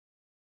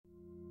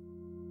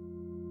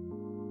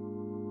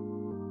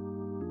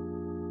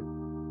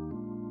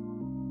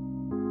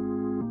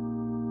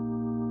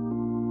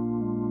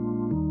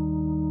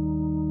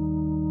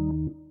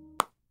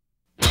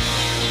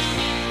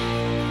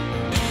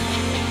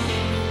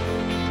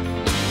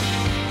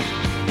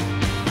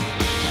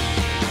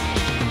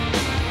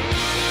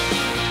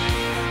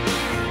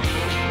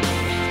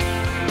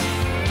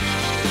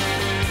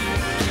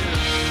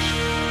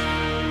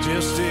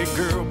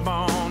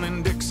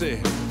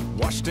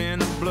drenched in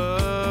the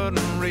blood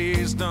and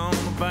raised on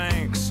the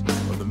banks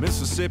of the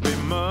Mississippi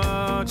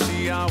mud.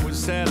 She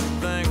always had a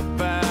thing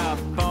about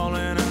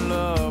falling in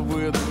love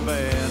with a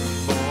bad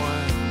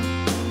boy.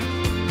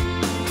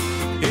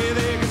 Yeah,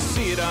 they could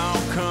see it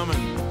all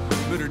coming,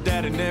 but her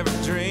daddy never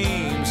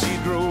dreamed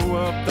she'd grow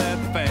up that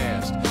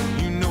fast.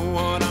 You know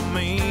what I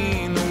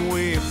mean, the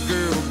way a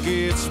girl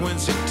gets when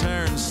she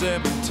turns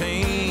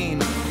 17.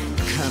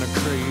 Kinda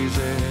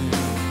crazy.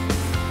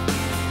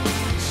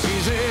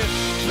 She's a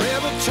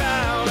rebel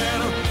child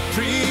and a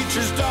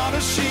preacher's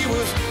daughter. She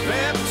was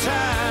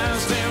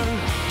baptized in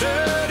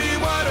dirty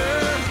water.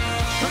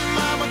 Her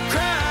mama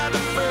cried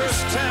the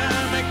first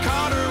time they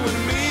caught her with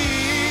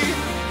me.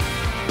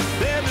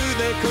 They knew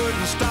they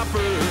couldn't stop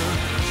her.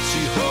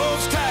 She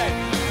holds tight,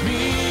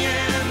 me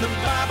and the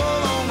Bible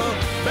on the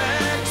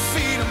back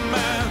seat of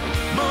my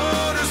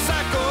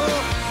motorcycle.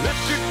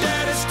 Left your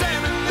daddy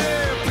standing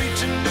there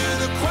preaching to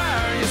the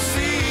choir, you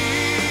see.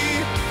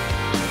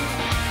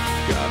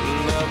 Gotta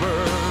love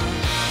her.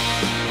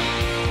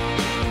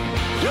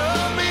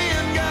 Love me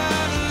and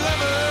gotta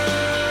love her.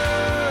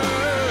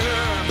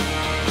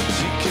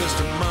 She kissed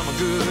her mama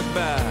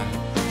goodbye,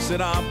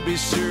 said I'll be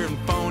sure and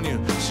phone you.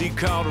 She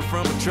called her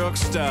from a truck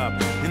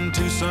stop in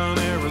Tucson,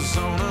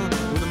 Arizona,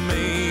 with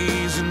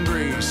amazing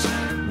grace.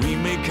 We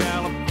made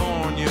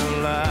California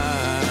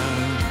alive.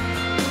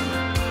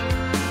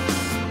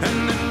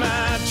 And then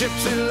my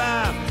gypsy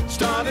life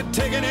started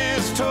taking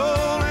its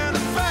toll, and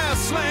the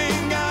fast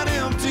lane got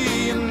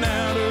empty and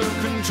out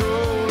of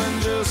control.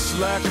 And just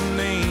like an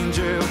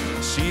angel,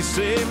 she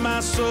saved my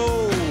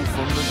soul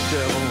from the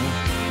devil.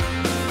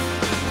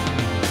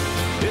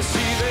 Yeah,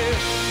 she's a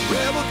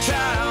rebel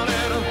child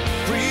and a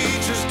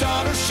preacher's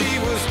daughter. She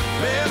was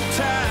baptized